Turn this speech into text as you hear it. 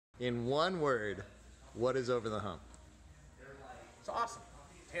In one word, what is Over the Hump? It's awesome.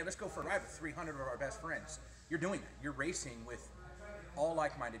 Hey, let's go for a ride with 300 of our best friends. You're doing that. You're racing with all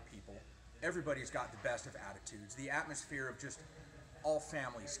like-minded people. Everybody's got the best of attitudes. The atmosphere of just all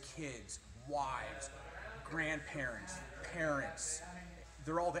families, kids, wives, grandparents, parents,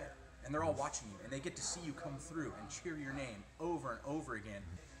 they're all there. And they're all watching you. And they get to see you come through and cheer your name over and over again.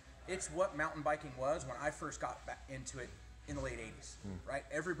 It's what mountain biking was when I first got back into it in the late 80s, right?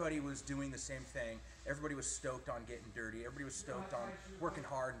 Everybody was doing the same thing. Everybody was stoked on getting dirty. Everybody was stoked on working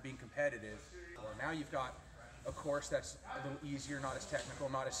hard and being competitive. Well, now you've got a course that's a little easier, not as technical,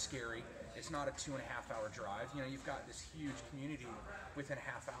 not as scary. It's not a 2.5-hour drive. You know, you've got this huge community within a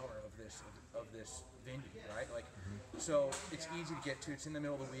half hour of this venue, right? Like, so it's easy to get to. It's in the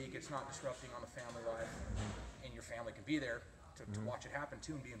middle of the week. It's not disrupting on the family life, and your family can be there to watch it happen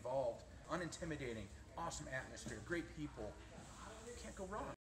too and be involved. Unintimidating, awesome atmosphere, great people. You can't go wrong.